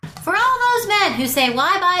men who say,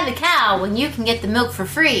 why buy the cow when you can get the milk for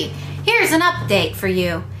free? Here's an update for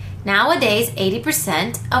you. Nowadays,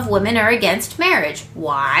 80% of women are against marriage.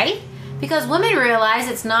 Why? Because women realize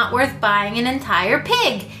it's not worth buying an entire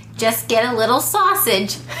pig. Just get a little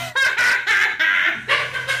sausage.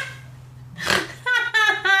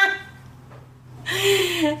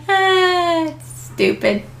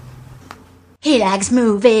 Stupid. He likes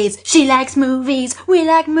movies, she likes movies, we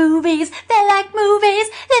like movies, they like movies,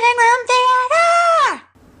 living room theater!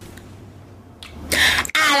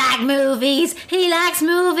 I like movies, he likes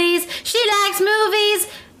movies, she likes movies,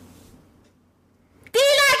 he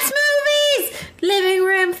likes movies, living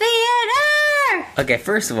room theater! Okay,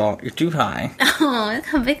 first of all, you're too high. Oh, look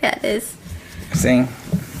how big that is. See?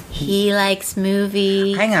 He likes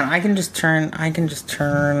movies. Hang on, I can just turn.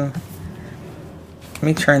 Let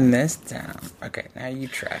me turn this down. Okay, now you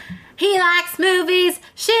try. He likes movies,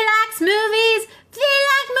 she likes movies, they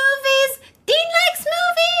like movies, Dean likes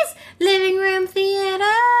movies, living room theater.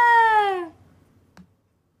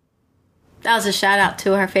 That was a shout out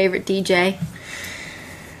to our favorite DJ.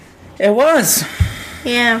 It was.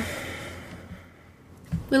 Yeah.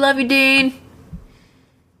 We love you, Dean.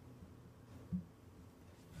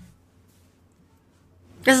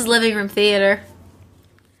 This is Living Room Theater.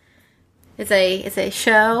 It's a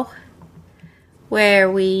show where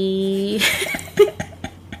we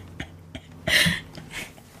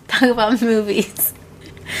talk about movies.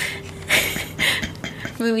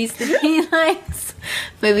 Movies that he likes,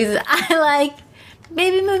 movies that I like,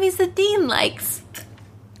 maybe movies that Dean likes.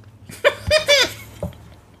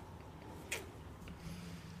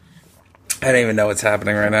 I don't even know what's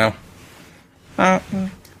happening right now.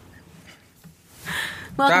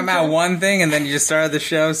 Talking about one thing and then you just started the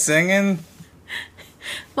show singing?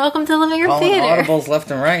 Welcome to Living Room Calling Theater. audibles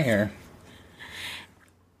left and right here.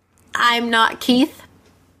 I'm not Keith.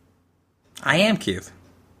 I am Keith.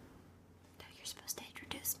 You're supposed to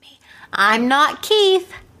introduce me. I'm not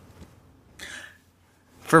Keith.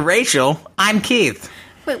 For Rachel, I'm Keith.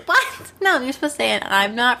 Wait, what? No, you're supposed to say it.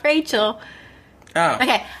 I'm not Rachel. Oh.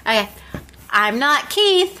 Okay. I'm not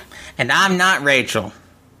Keith. And I'm not Rachel.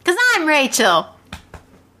 Because I'm Rachel.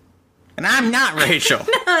 And I'm not Rachel.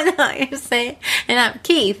 No, you're saying, and I'm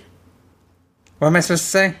Keith. What am I supposed to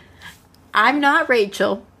say? I'm not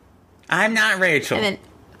Rachel. I'm not Rachel. And then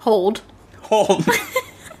hold.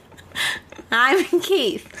 I'm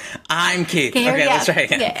Keith. I'm Keith. Okay, Let's try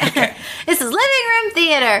again. Okay. This is Living Room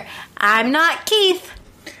Theater. I'm not Keith.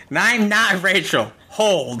 And I'm not Rachel.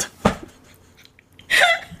 Hold.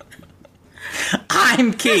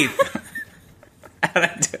 I'm Keith. How'd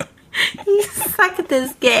I do? You suck at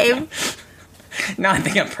this game. No, I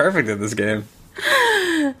think I'm perfect at this game.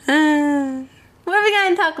 What are we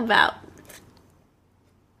going to talk about?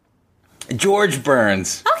 George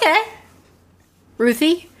Burns. Okay.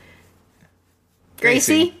 Ruthie?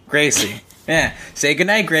 Gracie? Gracie. Yeah. Say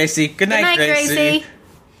goodnight, Gracie. Goodnight, Gracie. Gracie.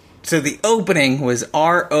 So the opening was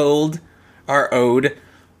our ode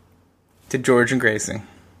to George and Gracie.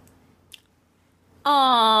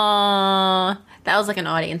 Aww. That was like an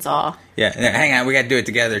audience awe. Yeah, hang on, we gotta do it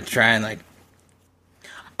together to try and like...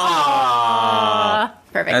 Aww.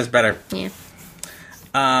 Perfect. That was better. Yeah.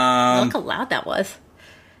 Look how loud that was.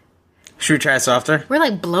 Should we try softer? We're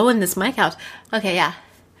like blowing this mic out. Okay, yeah.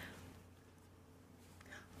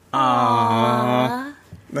 Aww.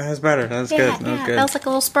 That was better. That was good. That was good. That was like a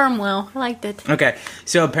little sperm whale. I liked it. Okay,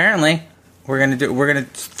 so apparently we're gonna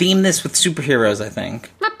theme this with superheroes, I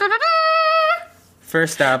think.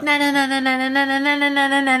 First up... Ant-Man!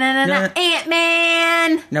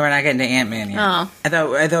 No, we're not getting to Ant-Man yet. Oh. I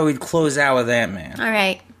thought we'd close out with Ant-Man.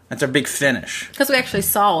 Alright. That's our big finish. Because we actually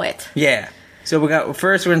saw it. Yeah. So we're gonna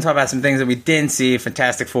talk about some things that we didn't see.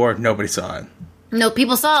 Fantastic Four, nobody saw it. No,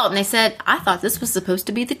 people saw it and they said, I thought this was supposed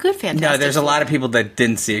to be the good Fantastic No, there's a Four." lot of people that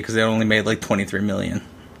didn't see it because they only made like 23 million.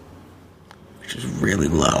 Which is really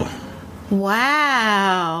low.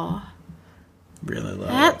 Wow. Really low.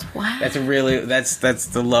 That's wow. That's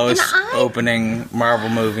the lowest opening Marvel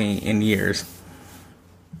movie in years.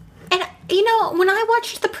 And you know, when I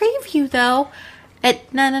watched the preview though, at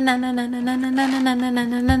Ant-Man,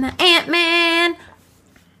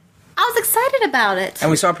 I was excited about it. And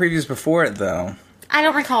we saw previews before it though. I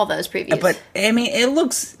don't recall those previews. But I mean, it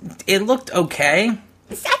looked okay.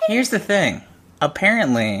 Here's the thing.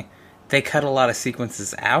 Apparently, they cut a lot of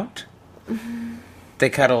sequences out. Mm-hmm. They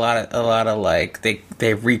cut a lot of like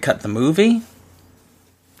they recut the movie.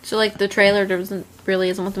 So like the trailer isn't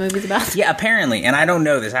what the movie's about. Yeah, apparently, and I don't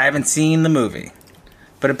know this. I haven't seen the movie,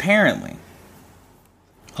 but apparently,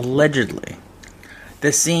 allegedly,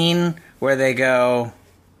 the scene where they go,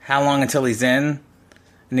 "How long until he's in?"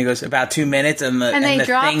 And he goes, about 2 minutes, and the thing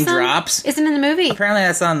drops. Isn't in the movie. Apparently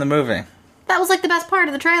that's not in the movie. That was like the best part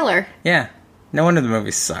of the trailer. Yeah. No wonder the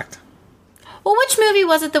movie sucked. Well, which movie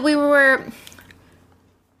was it that we were...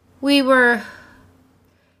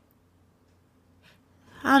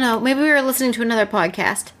 I don't know, maybe we were listening to another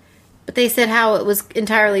podcast, but they said how it was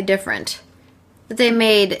entirely different. That they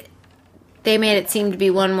made it seem to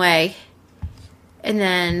be one way, and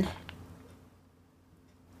then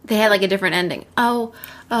they had like a different ending. It's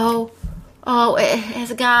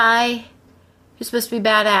a guy who's supposed to be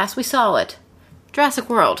badass. We saw it. Jurassic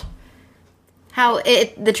World. How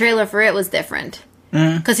the trailer for it was different.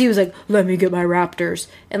 Because he was like, let me get my raptors.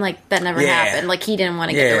 And, like, that never happened. Like, he didn't want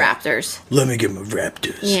to get the raptors. Let me get my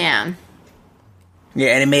raptors. Yeah.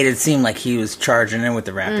 Yeah, and it made it seem like he was charging in with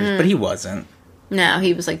the raptors, but he wasn't. No,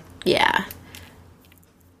 he was like, yeah.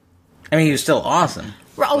 I mean, he was still awesome.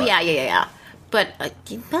 Oh, yeah. But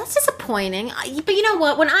that's disappointing. But you know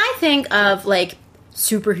what? When I think of, like,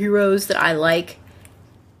 superheroes that I like,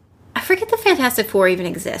 I forget the Fantastic Four even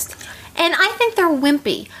exist. And I think they're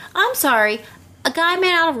wimpy. I'm sorry. A guy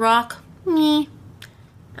made out of rock, meh.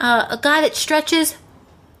 A guy that stretches,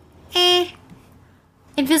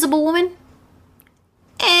 Invisible Woman,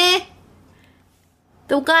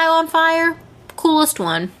 The guy on fire, coolest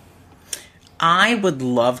one. I would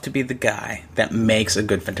love to be the guy that makes a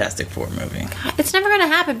good Fantastic Four movie. It's never going to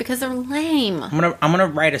happen because they're lame. I'm gonna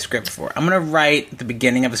write a script for it. I'm gonna write the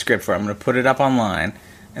beginning of a script for it. I'm gonna put it up online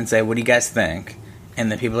and say, what do you guys think?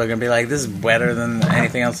 And then people are going to be like, this is better than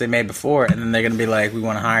anything else they made before. And then they're going to be like, we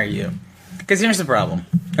want to hire you. Because here's the problem.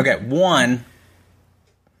 Okay, one,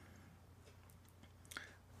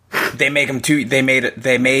 they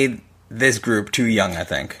made this group too young, I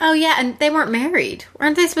think. Oh, yeah, and they weren't married.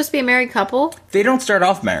 Weren't they supposed to be a married couple? They don't start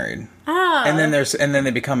off married. Oh. And then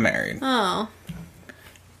they become married. Oh.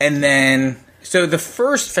 And then, so the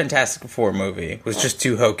first Fantastic Four movie was just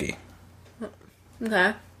too hokey.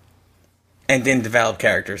 Okay. And didn't develop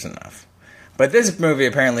characters enough. But this movie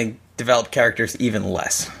apparently developed characters even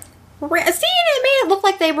less. See, it made it look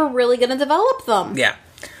like they were really going to develop them. Yeah.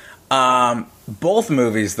 Both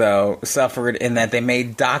movies, though, suffered in that they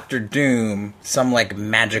made Doctor Doom some, like,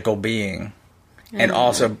 magical being. And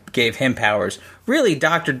also gave him powers. Really,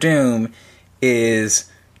 Doctor Doom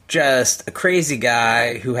is just a crazy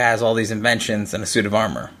guy who has all these inventions and a suit of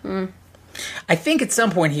armor. I think at some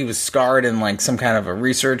point he was scarred in, like, some kind of a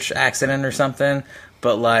research accident or something,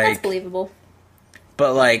 but, like... That's believable.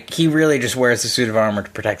 But, like, he really just wears a suit of armor to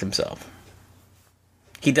protect himself.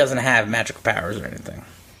 He doesn't have magical powers or anything.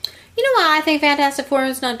 You know why I think Fantastic Four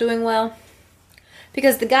is not doing well?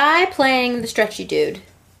 Because the guy playing the stretchy dude,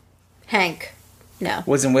 Hank, no.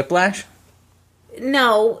 Was in Whiplash?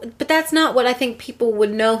 No, but that's not what I think people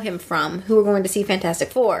would know him from who are going to see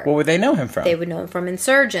Fantastic Four. What would they know him from? They would know him from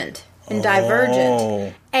Insurgent and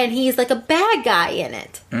Divergent. And he's like a bad guy in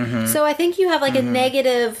it. Mm-hmm. So I think you have like a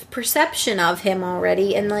negative perception of him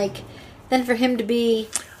already. And like, then for him to be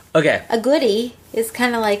a goodie is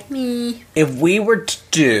kind of like me. If we were going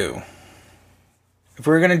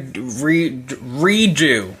to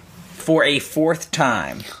redo for a fourth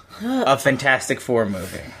time a Fantastic Four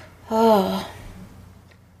movie.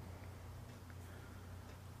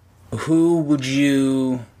 Who would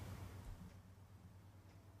you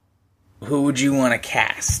want to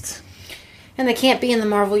cast? And they can't be in the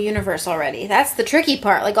Marvel Universe already. That's the tricky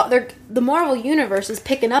part. Like, the Marvel Universe is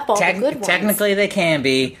picking up all the good ones. Technically, they can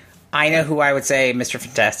be. I know who I would say Mr.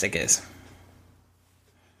 Fantastic is.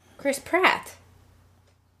 Chris Pratt.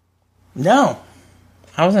 No.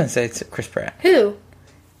 I was going to say it's Chris Pratt. Who?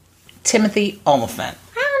 Timothy Olyphant.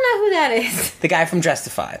 I don't know who that is. The guy from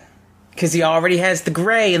Justified. Because he already has the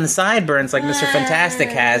gray and the sideburns like Mr. Fantastic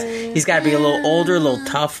has. He's got to be a little older, a little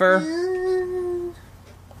tougher.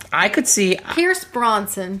 I could see... Pierce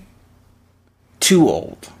Bronson. Too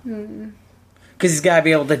old. Because he's got to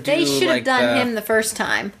be able to do... They should have done him the first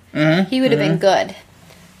time. Mm-hmm. He would have been good.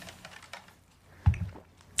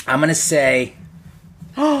 I'm going to say...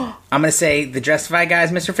 the Justified guy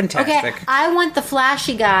is Mr. Fantastic. Okay, I want the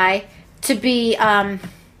flashy guy to be Liam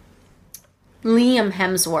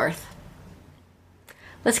Hemsworth.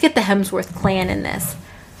 Let's get the Hemsworth clan in this.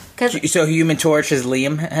 So Human Torch is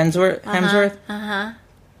Liam Hemsworth? Uh-huh.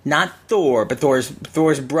 Not Thor, but Thor's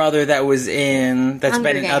brother that's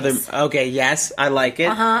been in other... Okay, yes, I like it.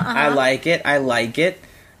 I like it.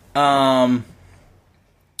 I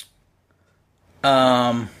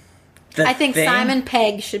think Simon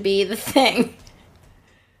Pegg should be the Thing.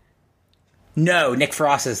 No, Nick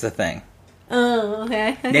Frost is the Thing. Oh,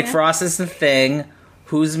 okay. Nick Frost is the Thing.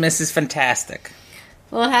 Who's Mrs. Fantastic?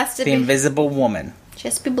 Well, it has to be... The Invisible Woman. She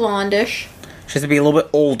has to be blondish. She has to be a little bit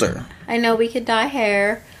older. I know we could dye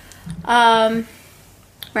hair. Meryl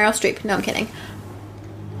Streep. No, I'm kidding.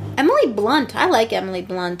 Emily Blunt. I like Emily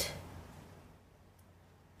Blunt.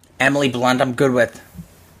 Emily Blunt, I'm good with.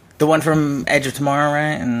 The one from Edge of Tomorrow,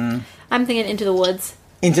 right? And I'm thinking Into the Woods.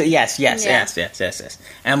 Yes. Yeah.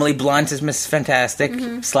 Emily Blunt is Mrs. Fantastic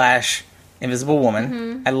 / Invisible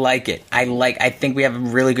Woman. I like it. I think we have a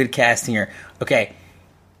really good casting here. Okay,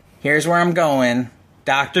 here's where I'm going.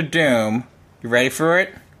 Doctor Doom. You ready for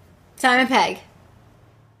it? Simon Pegg.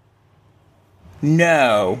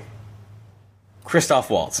 No.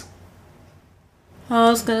 Christoph Waltz.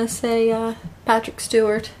 I was gonna say Patrick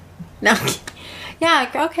Stewart. No.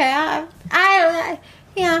 Yeah. Okay.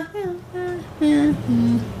 Yeah.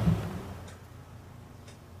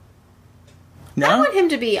 No. I want him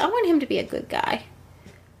to be a good guy.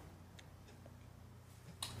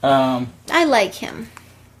 I like him.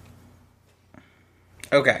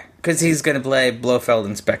 Okay, because he's going to play Blofeld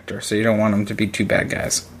Inspector, so you don't want him to be two bad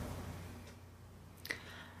guys.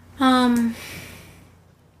 It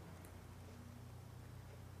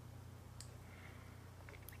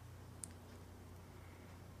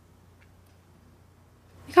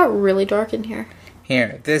got really dark in here.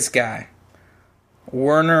 Here, this guy.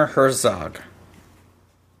 Werner Herzog.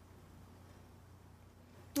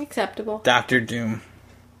 Acceptable. Dr. Doom.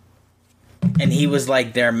 And he was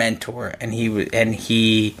like their mentor, and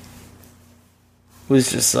he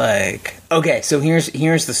was just like, okay, so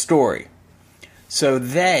here's the story. So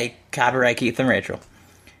they, copyright Keith and Rachel,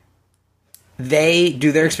 they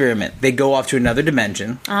do their experiment. They go off to another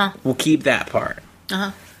dimension. We'll keep that part.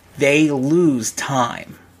 They lose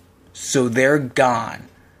time. So they're gone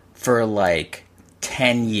for like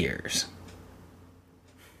 10 years.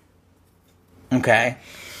 Okay?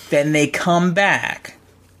 Then they come back.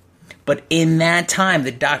 But in that time,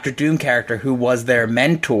 the Doctor Doom character, who was their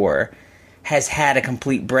mentor, has had a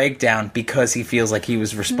complete breakdown because he feels like he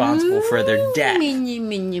was responsible for their death.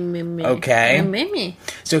 Okay?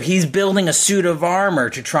 So he's building a suit of armor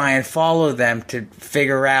to try and follow them to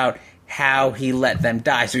figure out how he let them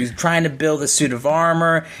die. So he's trying to build a suit of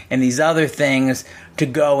armor and these other things to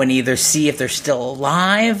go and either see if they're still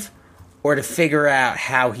alive or to figure out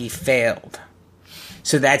how he failed.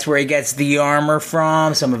 So that's where he gets the armor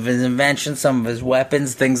from, some of his inventions, some of his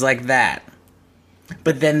weapons, things like that.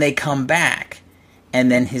 But then they come back, and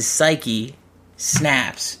then his psyche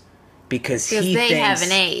snaps because he they thinks...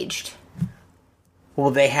 haven't aged. Well,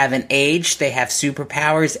 they haven't aged, they have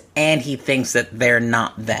superpowers, and he thinks that they're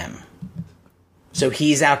not them. So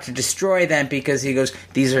he's out to destroy them because he goes,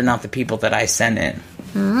 these are not the people that I sent in.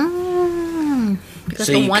 Because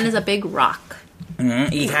So the you one c- is a big rock.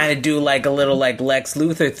 He kind of do like a little like Lex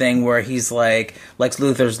Luthor thing where he's like, Lex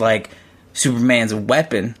Luthor's like, Superman's a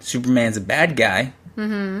weapon, Superman's a bad guy.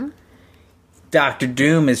 Doctor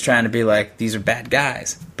Doom is trying to be like, these are bad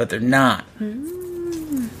guys, but they're not.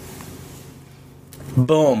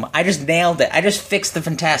 Boom. I just nailed it. I just fixed the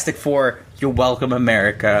Fantastic Four. You're welcome,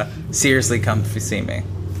 America. Seriously, come see me.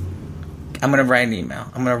 I'm going to write an email.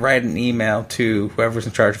 I'm going to write an email to whoever's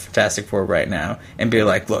in charge of Fantastic Four right now and be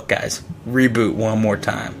like, look, guys, reboot one more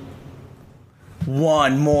time.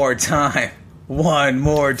 One more time. One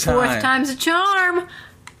more time. Fourth time's a charm.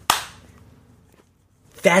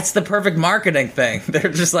 That's the perfect marketing thing.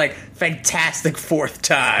 They're just like, fantastic fourth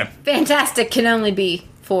time. Fantastic can only be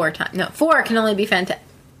 4 times. No, 4 can only be fantastic.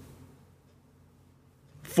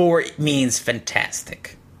 4 means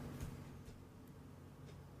fantastic.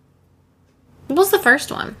 What was the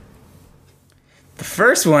first one? The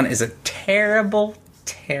first one is a terrible.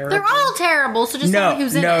 They're all terrible, so just tell me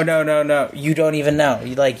who's in it. No. You don't even know.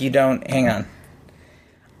 You don't. Hang on.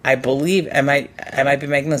 I believe I might be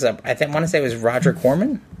making this up. I want to say it was Roger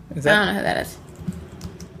Corman. Is I that? don't know who that is.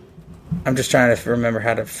 I'm just trying to remember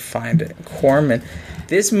how to find it. Corman.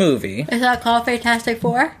 This movie. Is that called Fantastic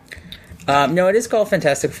Four? No, it is called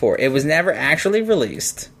Fantastic Four. It was never actually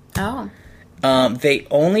released. Oh. The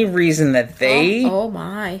only reason that they Oh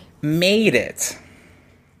my. made it.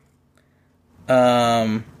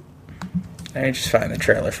 Let me just find the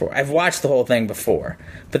trailer for it. I've watched the whole thing before.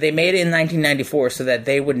 But they made it in 1994 so that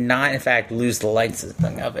they would not, in fact, lose the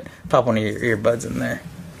licensing of it. Pop one of your earbuds in there.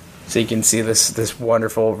 So you can see this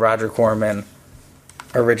wonderful Roger Corman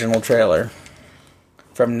original trailer.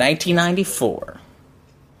 From 1994.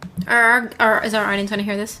 Is our audience going to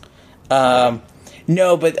hear this?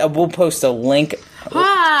 No, but we'll post a link.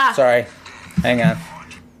 Ah! Sorry. Hang on.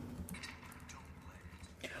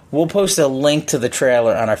 We'll post a link to the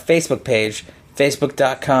trailer on our Facebook page,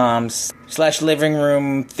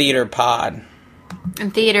 facebook.com/livingroomtheaterpod.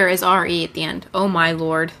 And theater is R-E at the end. Oh my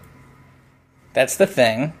lord. That's the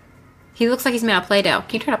thing. He looks like he's made out of Play-Doh.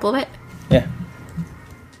 Can you turn it up a little bit? Yeah.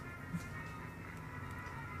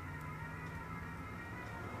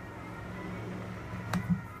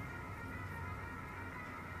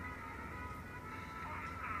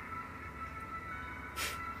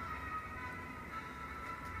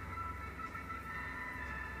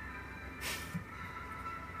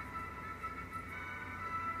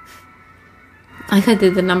 I think I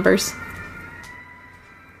did the numbers.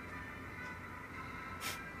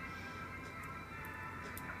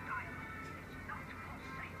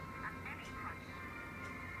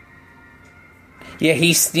 Yeah,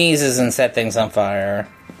 he sneezes and set things on fire.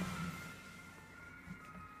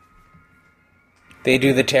 They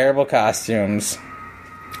do the terrible costumes.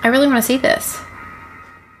 I really want to see this.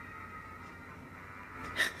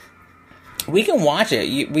 We can watch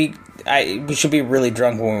it. We should be really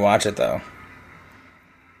drunk when we watch it, though.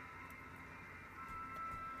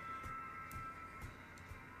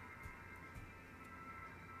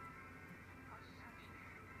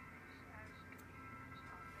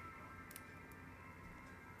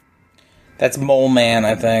 That's Mole Man,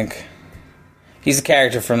 I think. He's a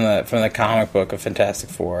character from the comic book of Fantastic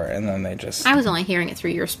Four, and then they just... I was only hearing it through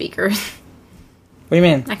your speakers. What do you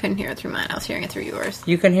mean? I couldn't hear it through mine. I was hearing it through yours.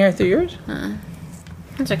 You can hear it through yours?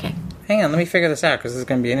 It's okay. Hang on, let me figure this out, because this is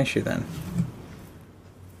going to be an issue then.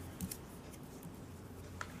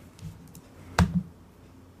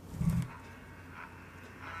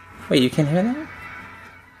 Wait, you can hear that?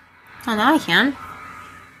 Oh, now I can.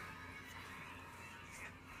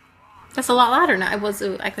 That's a lot louder now. I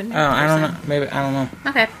couldn't hear it. Oh, I don't know. Maybe, I don't know.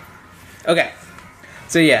 Okay. Okay.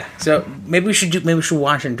 So yeah, maybe we should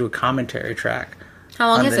watch it and do a commentary track. How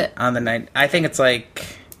long is it? On the night. I think it's like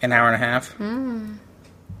an hour and a half.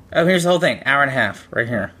 Oh, here's the whole thing. Hour and a half. Right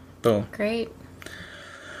here. Boom. Great.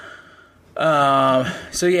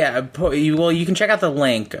 So yeah, you can check out the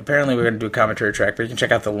link. Apparently we're going to do a commentary track, but you can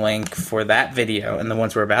check out the link for that video and the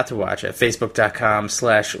ones we're about to watch at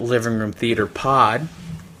facebook.com/livingroomtheaterpod.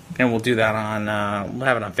 And we'll do that on, we'll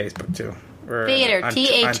have it on Facebook too. Theater,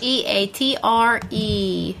 Theatre.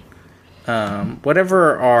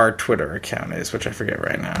 Whatever our Twitter account is, which I forget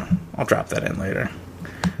right now. I'll drop that in later.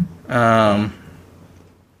 I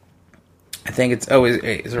think it's,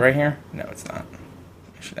 is it right here? No, it's not.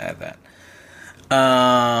 I should add that.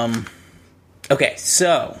 Okay,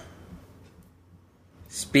 so,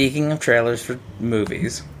 speaking of trailers for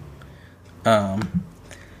movies,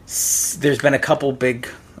 there's been a couple big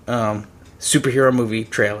superhero movie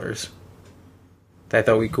trailers that I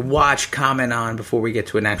thought we could watch, comment on before we get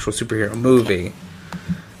to an actual superhero movie.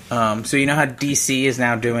 So you know how DC is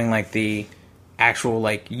now doing like the actual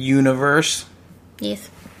like universe? Yes.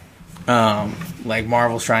 Like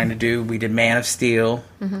Marvel's trying to do. We did Man of Steel.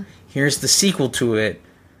 Mm-hmm. Here's the sequel to it.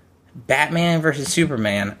 Batman vs.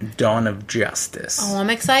 Superman, Dawn of Justice. Oh, I'm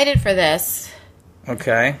excited for this.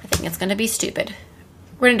 Okay. I think it's going to be stupid.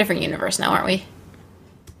 We're in a different universe now, aren't we?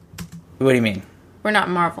 What do you mean? We're not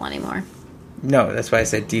Marvel anymore. No, that's why I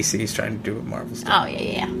said DC is trying to do what Marvel's doing. Oh,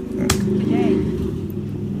 yeah. Today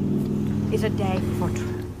is a day for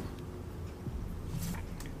truth.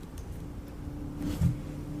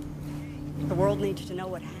 The world needs to know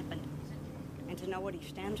what happened and to know what he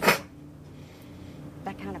stands for.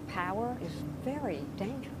 That kind of power is very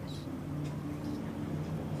dangerous.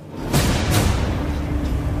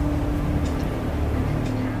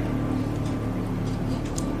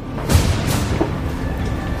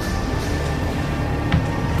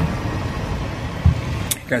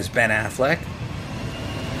 There's Ben Affleck.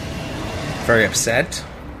 Very upset.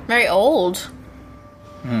 Very old.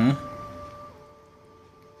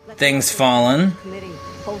 Things Fallen. Committee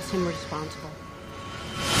holds him responsible.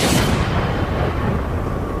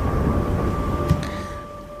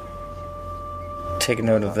 Take a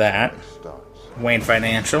note of that. Wayne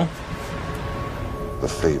Financial. The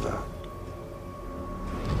favor.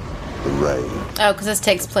 The ray. Oh, because this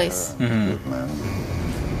takes place. Man.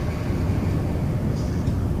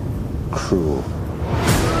 Cruel.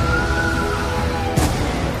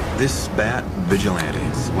 This bat vigilante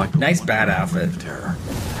is like Nice bat outfit. terror.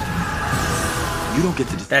 You don't get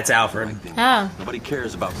to. That's Alfred. Oh. Nobody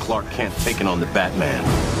cares about Clark Kent taking on the Batman.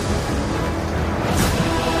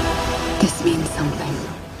 This means something.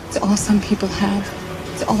 It's all some people have.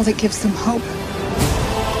 It's all that gives them hope.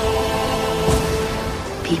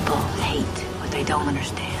 People hate what they don't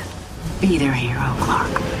understand. Be their hero,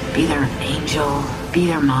 Clark. Be their angel. Be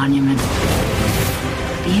their monument.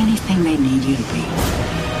 Be anything they need you to be.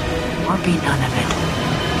 Or be none of it.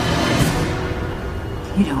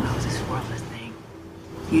 You don't know this world a thing.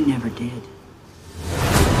 You never did.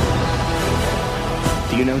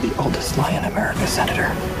 Do you know the oldest lie in America,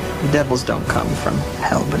 Senator? The devils don't come from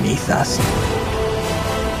hell beneath us.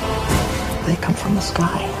 They come from the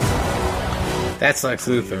sky. That's Lex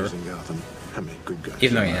Luthor, In Gotham, how many good guys?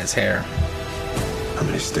 even though he has hair. How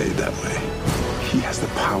many stayed that way? He has the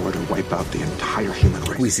power to wipe out the entire human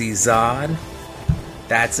race. We see Zod.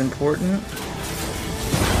 That's important.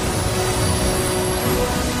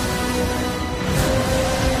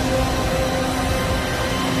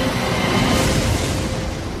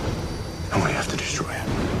 And we have to destroy him.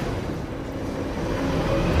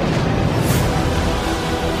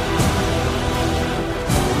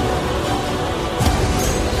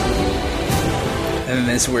 And then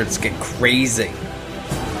this is where it's get crazy.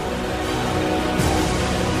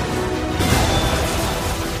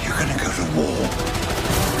 You're gonna go to war.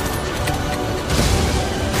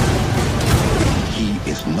 He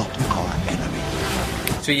is not our enemy.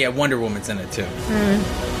 So yeah, Wonder Woman's in it too.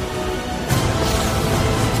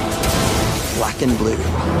 Black and blue.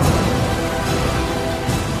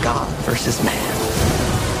 God versus man.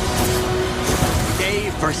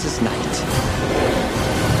 Day versus night.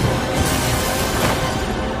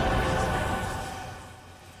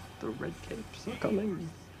 The red capes are coming.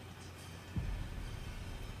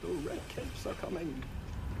 The red capes are coming.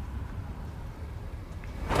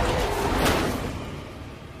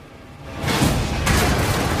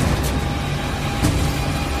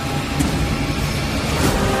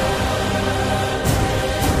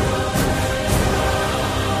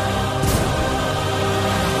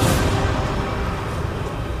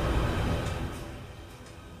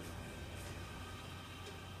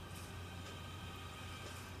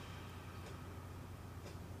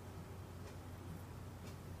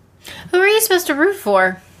 Who are you supposed to root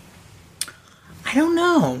for? I don't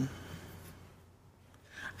know.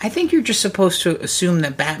 I think you're just supposed to assume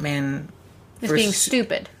that Batman It's being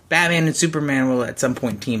stupid. Batman and Superman will at some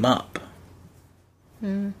point team up.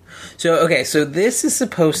 So, okay, so this is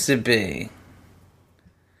supposed to be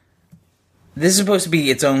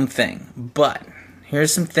its own thing, but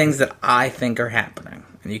here's some things that I think are happening,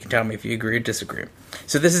 and you can tell me if you agree or disagree.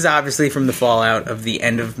 So this is obviously from the fallout of the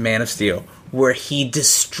end of Man of Steel, where he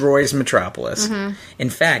destroys Metropolis. In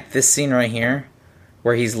fact, this scene right here,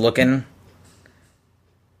 where he's looking...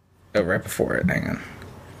 Oh, right before it, hang on.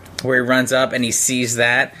 Where he runs up and he sees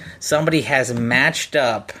that, somebody has matched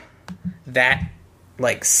up that,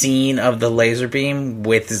 like, scene of the laser beam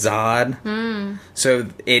with Zod. So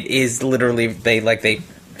it is literally, they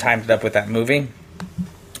timed it up with that movie.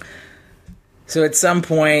 So at some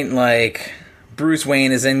point, like, Bruce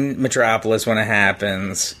Wayne is in Metropolis when it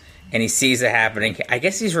happens, and he sees it happening. I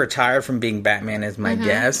guess he's retired from being Batman, is my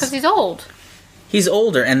guess. Because he's old. He's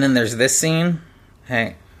older, and then there's this scene.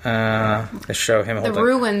 Hey, let's show him The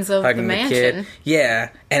ruins of the hugging mansion. kid. Yeah,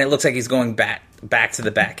 and it looks like he's going back to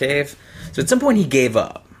the Batcave. So at some point he gave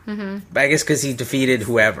up. But I guess because he defeated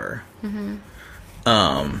whoever. And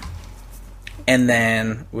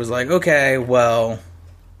then was like, okay, well,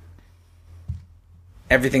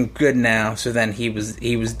 everything's good now. So then he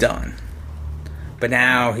was done. But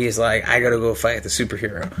now he's like, I gotta go fight the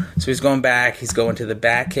superhero. So he's going back. He's going to the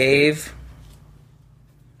Batcave.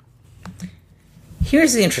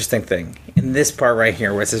 Here's the interesting thing. In this part right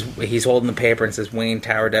here, where it says, he's holding the paper and it says, Wayne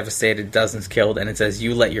Tower devastated, dozens killed, and it says,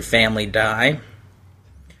 you let your family die.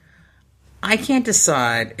 I can't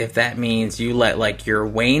decide if that means you let, like, your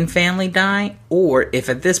Wayne family die, or if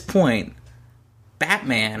at this point,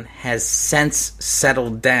 Batman has since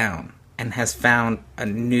settled down and has found a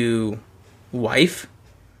new wife.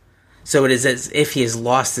 So it is as if he has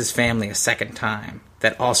lost his family a second time.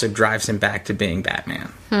 That also drives him back to being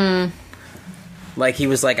Batman. Like, he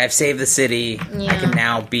was like, I've saved the city, I can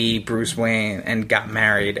now be Bruce Wayne, and got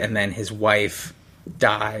married, and then his wife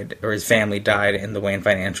died, or his family died in the Wayne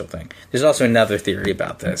financial thing. There's also another theory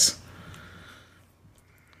about this.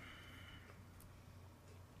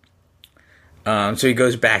 So he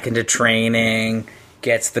goes back into training,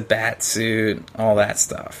 gets the bat suit, all that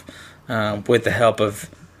stuff, with the help of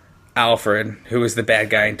Alfred, who was the bad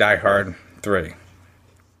guy in Die Hard 3.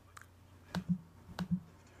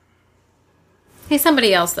 He's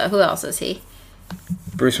somebody else, though. Who else is he?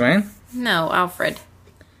 Bruce Wayne? No, Alfred.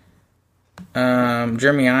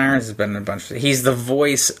 Jeremy Irons has been in a bunch of... He's the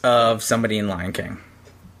voice of somebody in Lion King.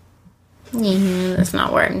 Yeah, that's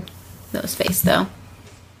not where I know his face, though.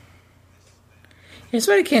 Here's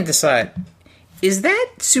what I can't decide. Is that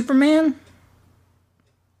Superman?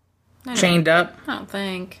 Chained up? I don't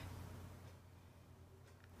think.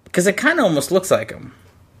 Because it kind of almost looks like him.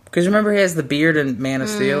 Because remember he has the beard in Man of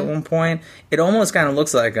Steel at one point? It almost kind of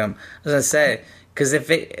looks like him. I was going to say, because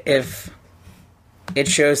if it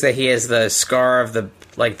shows that he has the scar of the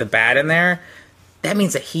bat in there. That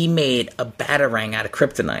means that he made a batarang out of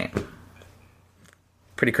kryptonite.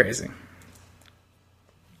 Pretty crazy.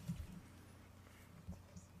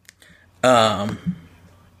 So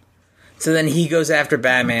then he goes after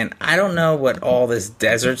Batman. I don't know what all this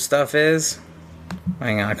desert stuff is.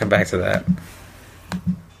 Hang on, I'll come back to that.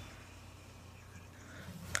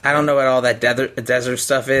 I don't know what all that desert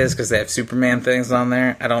stuff is because they have Superman things on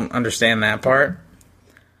there. I don't understand that part.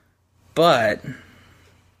 But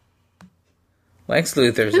Lex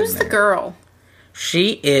Luthor's Who's in there. the girl?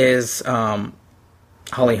 She is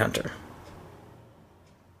Holly Hunter.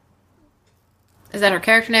 Is that her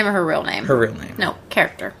character name or her real name? Her real name. No,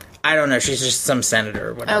 character. I don't know. She's just some senator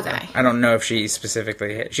or whatever. Okay. I don't know if she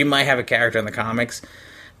specifically... She might have a character in the comics.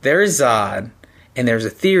 There is Zod, and there's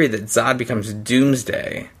a theory that Zod becomes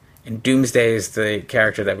Doomsday, and Doomsday is the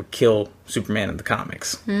character that would kill Superman in the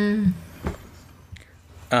comics.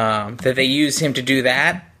 That they use him to do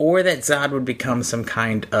that, or that Zod would become some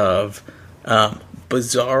kind of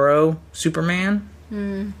bizarro Superman.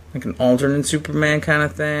 Like an alternate Superman kind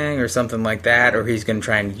of thing, or something like that, or he's going to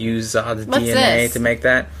try and use Zod's DNA to make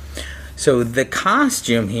that. So the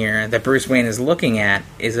costume here that Bruce Wayne is looking at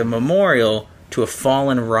is a memorial to a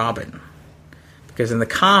fallen Robin. Because in the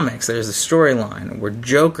comics, there's a storyline where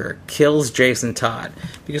Joker kills Jason Todd.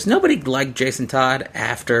 Because nobody liked Jason Todd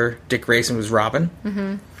after Dick Grayson was Robin.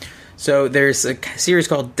 Mm-hmm. So there's a series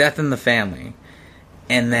called Death in the Family.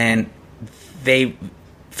 And then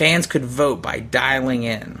fans could vote by dialing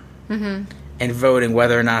in and voting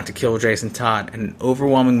whether or not to kill Jason Todd. And an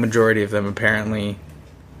overwhelming majority of them apparently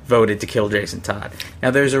voted to kill Jason Todd.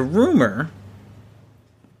 Now, there's a rumor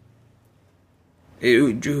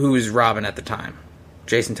who was Robin at the time.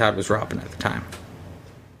 Jason Todd was Robin at the time.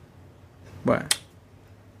 What?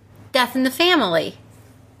 Death in the Family.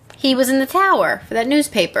 He was in the tower for that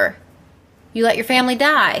newspaper. You let your family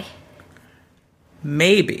die.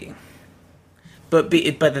 Maybe. But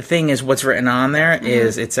the thing is, what's written on there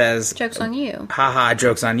is it says... Joke's on you. Haha,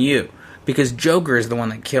 joke's on you. Because Joker is the one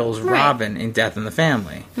that kills Robin in Death in the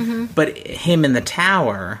Family. Mm-hmm. But him in the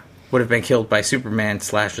tower would have been killed by Superman /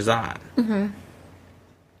 Zod. Mm-hmm.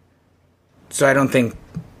 So I don't think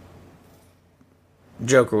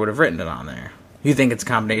Joker would have written it on there. You think it's a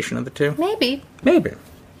combination of the two? Maybe. Maybe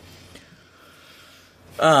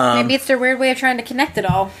it's their weird way of trying to connect it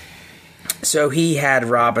all. So he had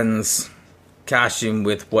Robin's costume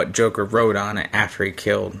with what Joker wrote on it after he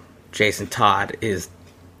killed Jason Todd is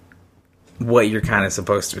what you're kind of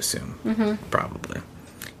supposed to assume. Probably.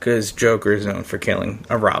 Because Joker is known for killing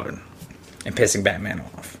a Robin and pissing Batman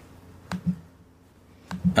off.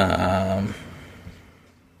 And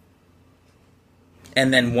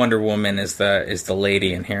then Wonder Woman is the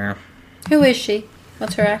lady in here. Who is she?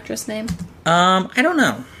 What's her actress name? I don't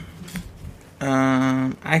know.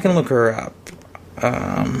 I can look her up.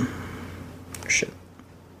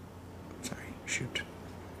 Shoot.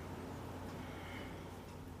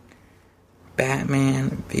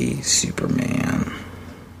 Batman v Superman.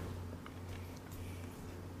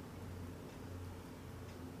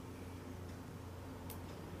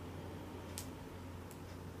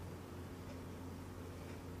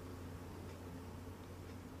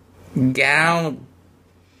 Gal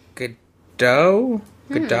Gadot?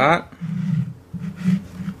 Gadot?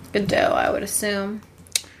 Gadot, I would assume.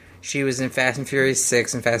 She was in Fast and Furious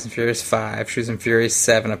 6 and Fast and Furious 5. She was in Furious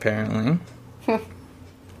 7, apparently.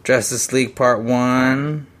 Justice League Part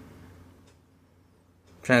 1.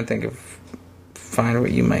 Trying to find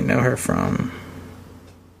what you might know her from.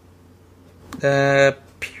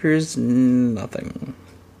 Appears nothing.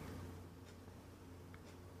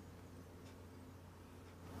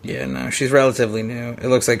 Yeah, no, she's relatively new. It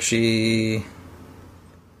looks like she...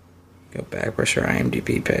 Go back, where's her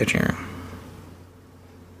IMDb page here?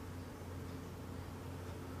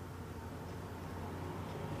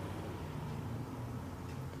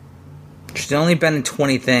 She's only been in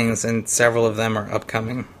 20 things, and several of them are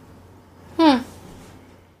upcoming.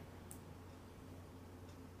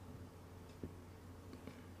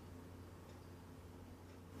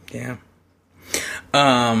 Yeah.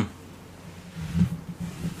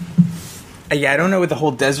 Yeah, I don't know what the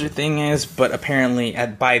whole desert thing is, but apparently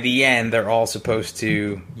by the end, they're all supposed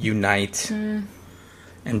to unite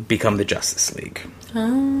and become the Justice League.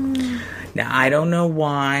 Oh. Now, I don't know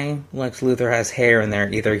why Lex Luthor has hair in there.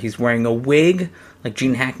 Either he's wearing a wig, like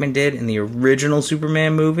Gene Hackman did in the original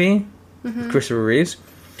Superman movie, with Christopher Reeves,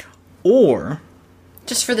 or...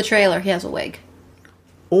 Just for the trailer, he has a wig.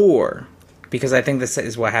 Or, because I think this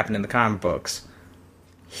is what happened in the comic books,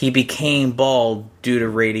 he became bald due to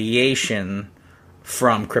radiation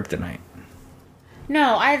from kryptonite.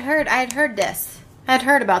 No, I had heard this. I had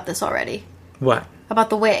heard about this already. What? About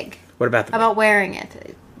the wig. What about the About wearing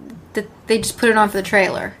it. They just put it on for the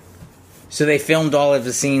trailer. So they filmed all of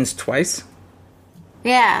the scenes twice?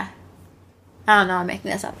 Yeah. I don't know, I'm making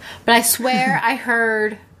this up. But I swear I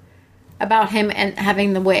heard about him and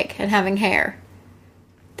having the wig and having hair.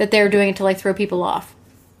 That they were doing it to, like, throw people off.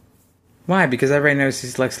 Why? Because everybody knows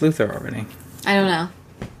he's Lex Luthor already. I don't know.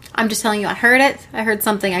 I'm just telling you, I heard it. I heard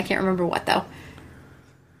something. I can't remember what, though.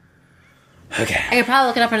 Okay. I could probably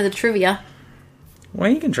look it up under the trivia.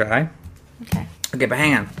 Well, you can try. Okay. Okay, but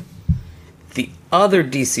hang on. The other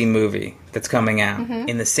DC movie that's coming out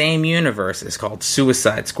in the same universe is called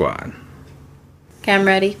Suicide Squad. Okay, I'm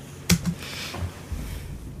ready.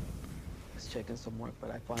 It's taking some work,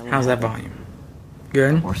 but I finally. How's that volume?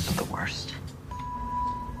 Good? Worst of the worst.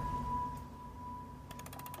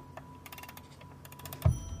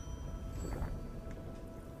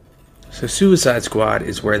 So Suicide Squad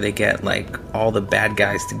is where they get, like, all the bad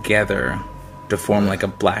guys together to form, like, a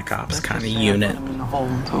Black Ops kind of unit. In the hole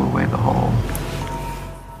and throw away the hole.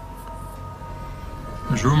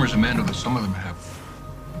 There's rumors, Amanda, that some of them have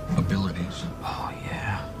abilities. Oh,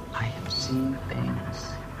 yeah. I have seen things.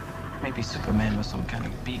 Maybe Superman was some kind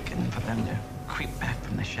of beacon for them to creep back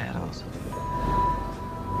from the shadows.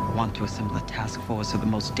 I want to assemble a task force of the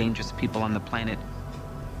most dangerous people on the planet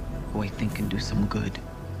who I think can do some good.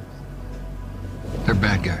 They're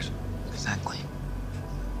bad guys. Exactly.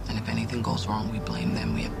 And if anything goes wrong, we blame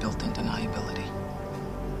them. We have built-in deniability.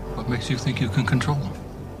 What makes you think you can control them?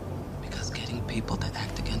 Because getting people to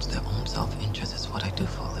act against their own self-interest is what I do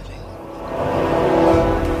for a living.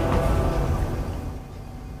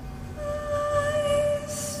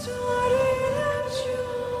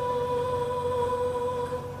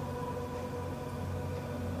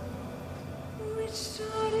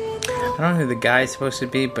 I don't know who the guy's supposed to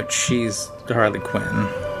be, but she's Harley Quinn.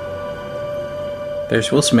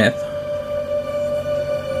 There's Will Smith.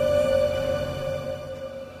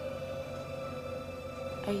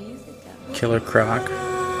 Killer Croc.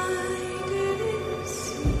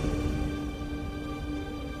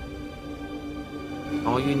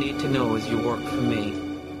 All you need to know is you work for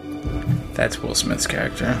me. That's Will Smith's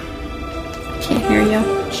character. Can't hear you.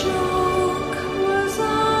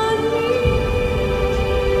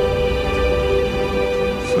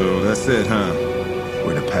 So that's it, huh?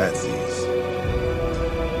 We're the patsies.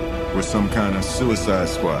 We're some kind of suicide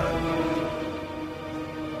squad.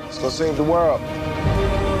 Let's go save the world.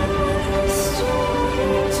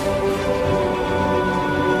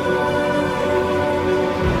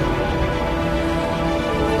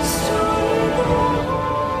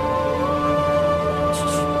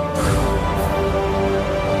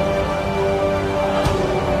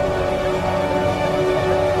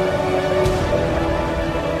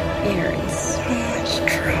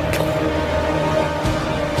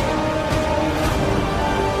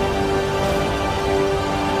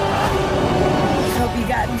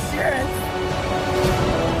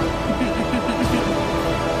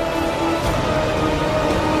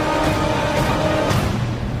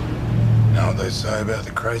 Sorry about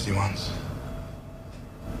the crazy ones.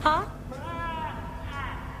 Huh?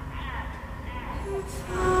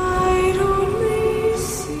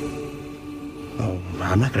 Oh,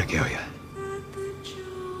 I'm not gonna kill you.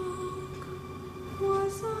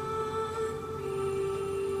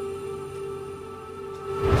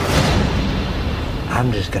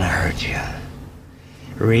 I'm just gonna hurt you.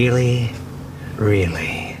 Really,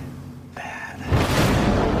 really bad.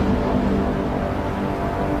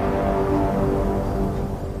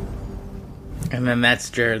 And then that's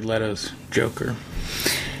Jared Leto's Joker.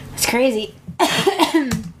 It's crazy.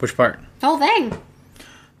 Which part? The whole thing.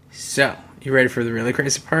 So, you ready for the really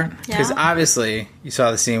crazy part? Yeah. Because obviously, you saw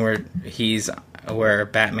the scene where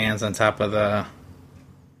Batman's on top of the...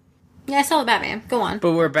 Yeah, I saw the Batman. Go on.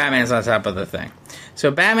 But where Batman's on top of the thing. So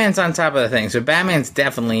Batman's on top of the thing. So Batman's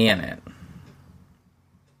definitely in it.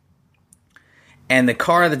 And the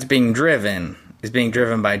car that's being driven is being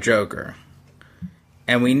driven by Joker.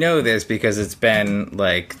 And we know this because it's been,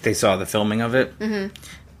 like, they saw the filming of it. Mm-hmm.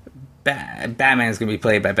 Batman's going to be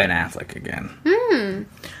played by Ben Affleck again.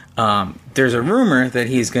 There's a rumor that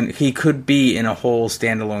he could be in a whole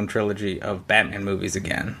standalone trilogy of Batman movies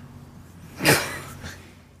again.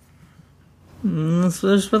 That's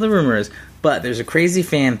what the rumor is. But there's a crazy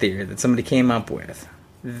fan theory that somebody came up with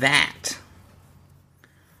that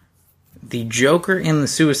the Joker in the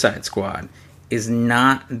Suicide Squad is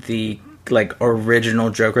not the original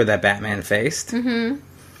Joker that Batman faced, and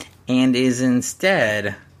is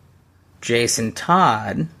instead Jason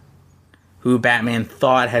Todd, who Batman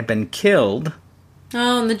thought had been killed.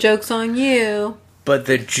 Oh, and the joke's on you. but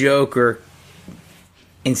the Joker,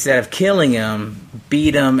 instead of killing him,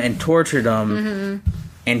 beat him and tortured him,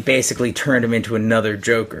 and basically turned him into another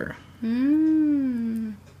Joker.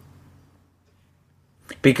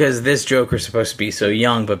 Because this Joker's supposed to be so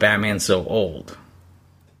young, but Batman's so old.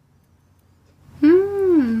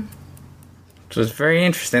 So it's very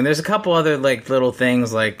interesting. There's a couple other like little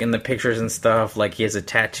things like in the pictures and stuff. Like he has a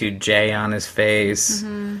tattooed J on his face.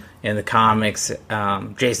 In the comics,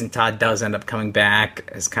 Jason Todd does end up coming back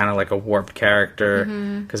as kind of like a warped character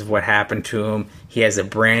because of what happened to him. He has a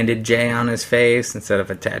branded J on his face instead of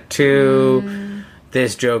a tattoo.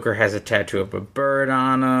 This Joker has a tattoo of a bird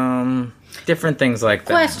on him. Different things like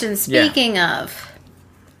that. Question, speaking of,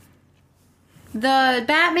 the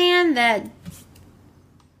Batman that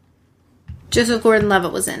Joseph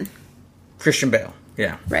Gordon-Levitt was in. Christian Bale,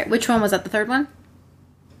 yeah. Right, which one was that, the third one?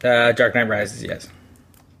 Dark Knight Rises, yes.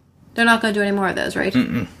 They're not going to do any more of those, right?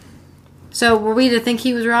 So were we to think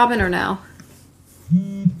he was Robin or no?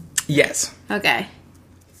 Yes. Okay.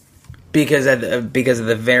 Because of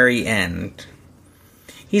the very end,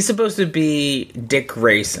 he's supposed to be Dick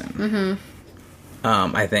Grayson.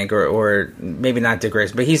 I think, or maybe not Dick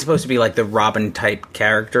Grayson, but he's supposed to be like the Robin type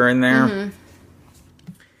character in there.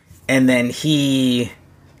 And then it's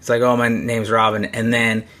like, oh, my name's Robin. And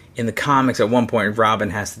then in the comics, at one point,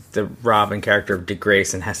 the Robin character of Dick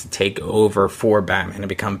Grayson has to take over for Batman and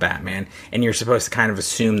become Batman. And you're supposed to kind of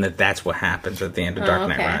assume that that's what happens at the end of Dark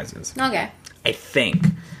Knight Rises. Okay. I think.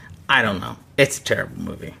 I don't know. It's a terrible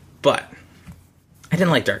movie. But I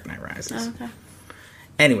didn't like Dark Knight Rises. Okay.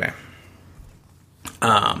 Anyway.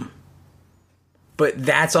 But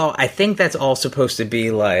that's all. I think that's all supposed to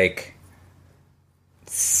be like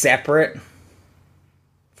separate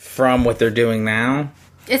from what they're doing now.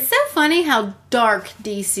 It's so funny how dark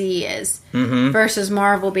DC is versus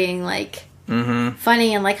Marvel being like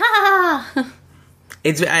funny and like ha ha ha.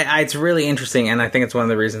 It's really interesting, and I think it's one of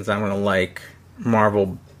the reasons I'm going to like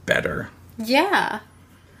Marvel better. Yeah.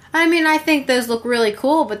 I mean, I think those look really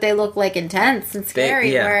cool, but they look like intense and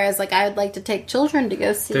scary. Whereas, like, I would like to take children to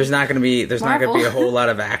go see. There's not going to be a whole lot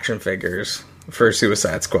of action figures for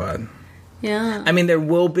Suicide Squad. Yeah. I mean, there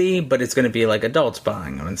will be, but it's going to be like adults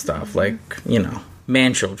buying them and stuff, like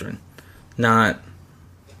man children, not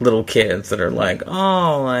little kids that are like,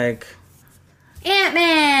 oh, like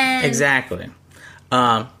Ant-Man. Exactly.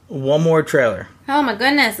 One more trailer. Oh my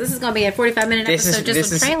goodness, this is going to be a 45-minute episode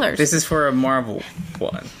just with trailers. This is for a Marvel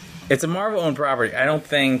one. It's a Marvel-owned property.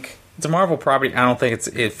 It's a Marvel property. I don't think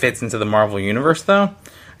it fits into the Marvel universe, though,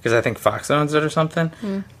 because I think Fox owns it or something.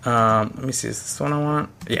 Let me see. Is this the one I want?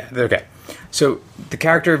 Yeah, okay. So, the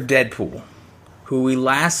character of Deadpool, who we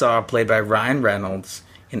last saw played by Ryan Reynolds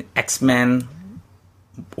in X-Men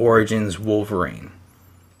Origins Wolverine.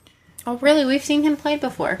 Oh, really? We've seen him played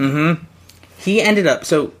before. He ended up...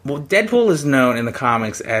 Deadpool is known in the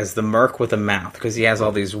comics as the Merc with a Mouth, because he has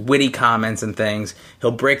all these witty comments and things.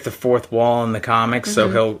 He'll break the fourth wall in the comics, so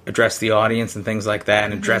he'll address the audience and things like that,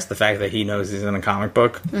 and address the fact that he knows he's in a comic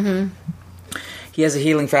book. He has a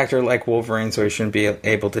healing factor like Wolverine, so he shouldn't be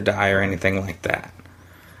able to die or anything like that.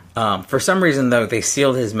 For some reason, though, they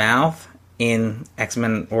sealed his mouth in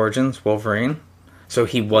X-Men Origins Wolverine, so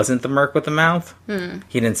he wasn't the Merc with the Mouth.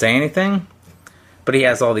 He didn't say anything. But he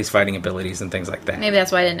has all these fighting abilities and things like that. Maybe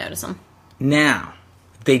that's why I didn't notice him. Now,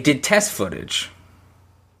 they did test footage,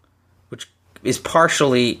 which is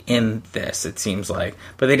partially in this, it seems like.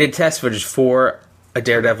 But they did test footage for a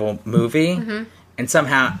Daredevil movie, and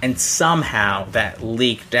somehow that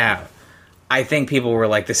leaked out. I think people were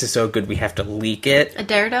like, this is so good, we have to leak it. A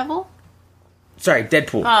Daredevil? Sorry,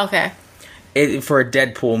 Deadpool. Oh, okay. For a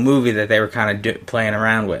Deadpool movie that they were kind of playing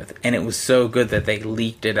around with. And it was so good that they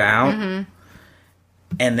leaked it out.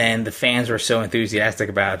 And then the fans were so enthusiastic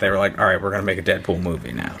about it, they were like, all right, we're going to make a Deadpool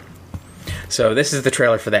movie now. So this is the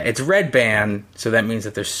trailer for that. It's red band, so that means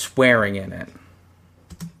that there's swearing in it.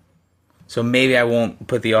 So maybe I won't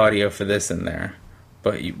put the audio for this in there,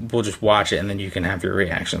 but we'll just watch it and then you can have your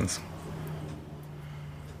reactions.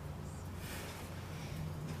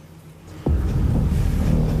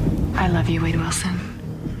 I love you, Wade Wilson.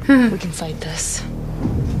 We can fight this.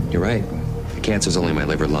 You're right. Cancer's only my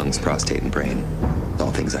liver, lungs, prostate, and brain.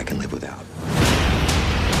 All things I can live without.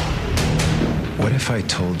 What if I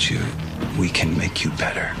told you we can make you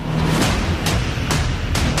better?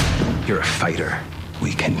 You're a fighter.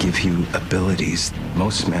 We can give you abilities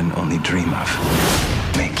most men only dream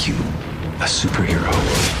of. Make you a superhero.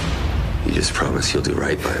 You just promise you'll do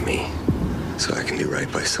right by me, so I can do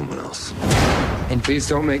right by someone else. And please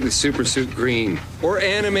don't make the super suit green or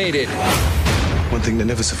animated. One thing that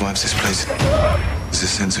never survives this place is a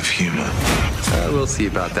sense of humor. We'll see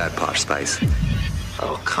about that, Posh Spice.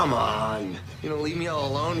 Oh, come on. You gonna leave me all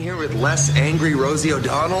alone here with less angry Rosie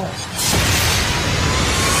O'Donnell?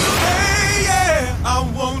 Hey, yeah, I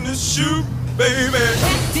wanna shoot, baby.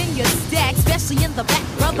 Packed in your stack, especially in the back,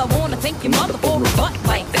 brother. Wanna thank your mother for a butt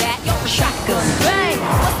like that. You're a shotgun. Bang!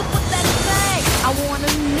 What's up with that thing? I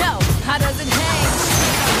wanna know, how does it hang?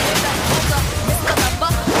 Hold up, Mr.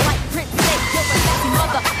 Lover, like Prince said, you're a sexy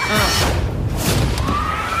mother.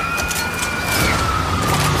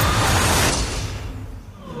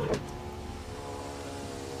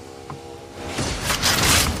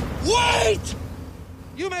 Wait!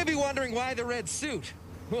 You may be wondering why the red suit.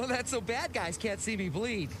 Well, that's so bad guys can't see me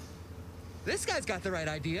bleed. This guy's got the right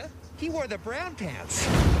idea. He wore the brown pants.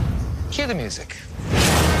 Cue the music.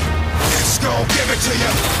 X gon' give it to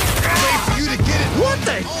you. Wait for you to get it. What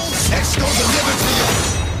the? X gon' deliver to you.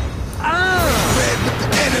 Red with the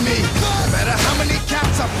enemy. No matter how many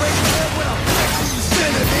caps I break, when I'm back to you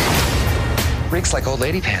sending me. Reeks like old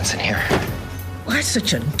lady pants in here. Why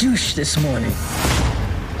such a douche this morning?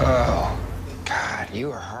 Oh, God,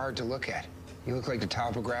 you are hard to look at. You look like the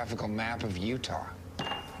topographical map of Utah.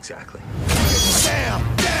 Exactly. Down,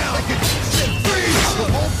 like a shit free. I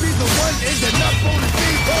won't be the one is enough on the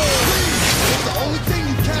beat. It's the only thing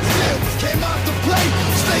you can't steal. Came out to play.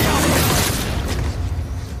 Stay out of it.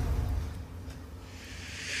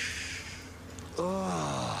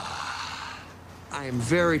 I am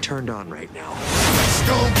very turned on right now. Let's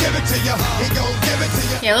go give it to you. He gon' give it to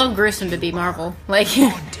you. Yeah, a little gruesome to be Marvel. Like,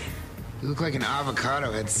 You look like an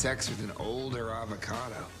avocado had sex with an older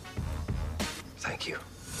avocado. Thank you.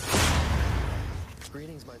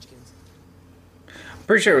 Greetings, Munchkins.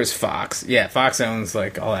 Pretty sure it was Fox. Yeah, Fox owns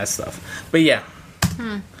like all that stuff. But yeah,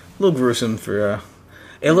 a little gruesome for.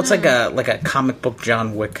 It looks like a comic book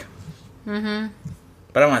John Wick. Mm-hmm.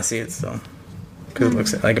 But I want to see it still because it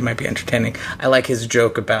looks like it might be entertaining. I like his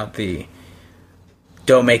joke about the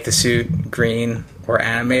don't make the suit green or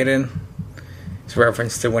animated. It's a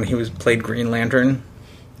reference to when he played Green Lantern.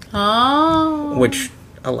 Oh. Which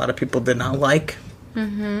a lot of people did not like.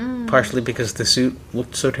 Mm-hmm. Partially because the suit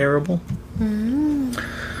looked so terrible. Mm-hmm.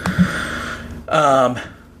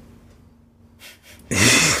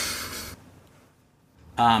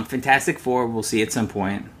 Fantastic Four we'll see at some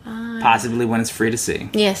point. Possibly when it's free to see.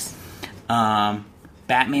 Yes.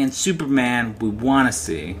 Batman, Superman, we want to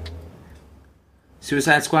see.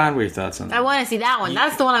 Suicide Squad, what are your thoughts on that? I want to see that one.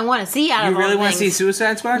 That's the one I want to see out of You really all want to see things.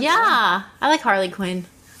 Suicide Squad? Yeah. I like Harley Quinn.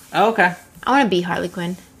 Oh, okay. I want to be Harley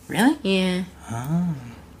Quinn. Really? Yeah. Oh.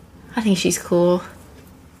 I think she's cool.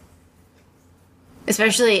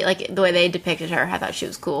 Especially, like, the way they depicted her. I thought she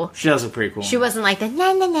was cool. She does look pretty cool. She wasn't like the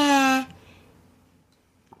na-na-na.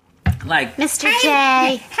 Like, Mr.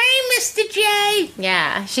 J. Hey, Mr. J.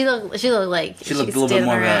 Yeah. She looked like... She looked could a little bit stand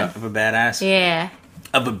more around. of a badass. Yeah.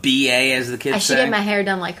 Of a BA, as the kids I should say. get my hair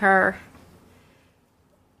done like her.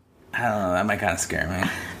 I don't know. That might kind of scare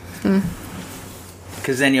me.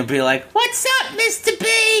 Because then you'll be like, "What's up, Mr.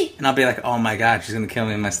 B?" And I'll be like, "Oh my god, she's gonna kill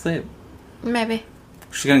me in my sleep. Maybe.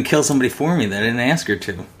 She's gonna kill somebody for me that I didn't ask her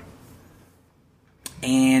to."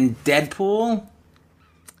 And Deadpool.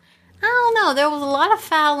 I don't know. There was a lot of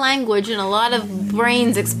foul language and a lot of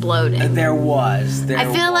brains exploding. There was.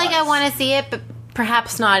 I feel like I want to see it, but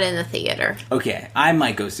perhaps not in the theater. Okay, I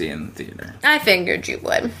might go see it in the theater. I figured you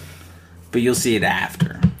would. But you'll see it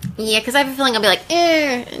after. Yeah, because I have a feeling I'll be like,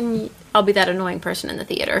 and I'll be that annoying person in the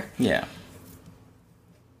theater. Yeah.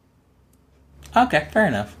 Okay, fair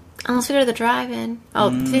enough. Unless we go to the drive-in. Oh,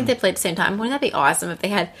 I think they played at the same time. Wouldn't that be awesome if they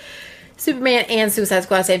had Superman and Suicide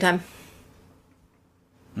Squad at the same time?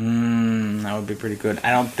 That would be pretty good.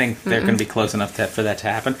 I don't think they're going to be close enough for that to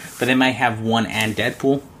happen. But they might have one and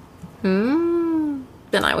Deadpool.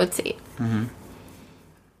 Then I would see it.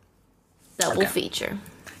 Double Okay. feature.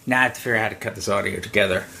 Now I have to figure out how to cut this audio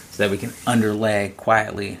together so that we can underlay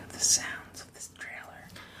quietly the sounds of this trailer.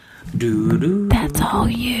 Doo-doo. That's all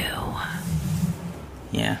you.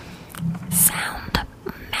 Yeah. Sound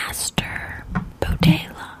Master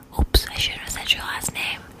Bodela. Oops, I should have said your last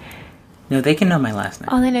name. No, they can know my last name.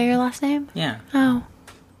 Oh, they know your last name? Yeah. Oh.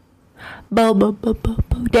 La.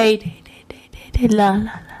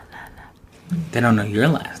 They don't know your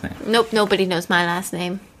last name. Nope, nobody knows my last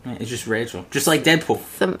name. It's just Rachel. Just like Deadpool.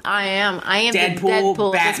 I am Deadpool, the Deadpool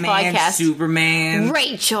of this Batman, podcast. Superman.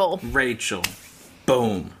 Rachel.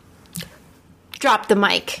 Boom. Drop the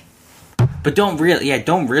mic. But don't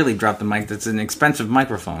really drop the mic. That's an expensive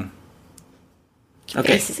microphone.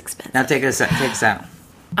 Okay. This is expensive. Now take us out.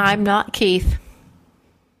 I'm not Keith.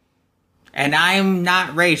 And I'm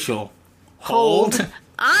not Rachel. Hold.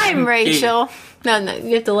 I'm Rachel. No,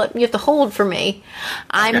 you have to hold for me.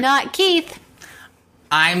 I'm not Keith.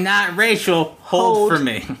 I'm not Rachel. Hold for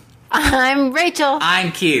me. I'm Rachel.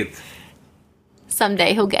 I'm Keith.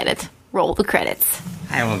 Someday he'll get it. Roll the credits.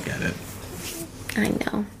 I won't get it. I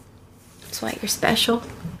know. That's why you're special.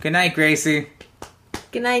 Good night, Gracie.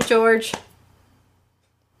 Good night, George.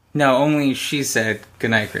 No, only she said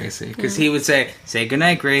good night, Gracie. Because he would say good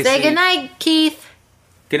night, Gracie. Say good night, Keith.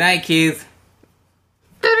 Good night, Keith.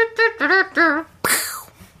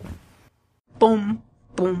 Boom,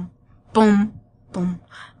 boom, boom, boom.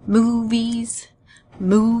 Movies,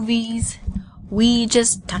 movies. We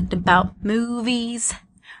just talked about movies,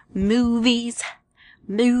 movies,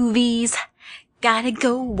 movies. Gotta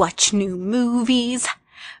go watch new movies,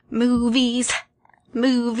 movies,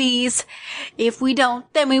 movies. If we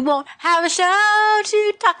don't, then we won't have a show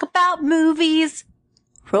to talk about movies.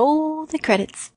 Roll the credits.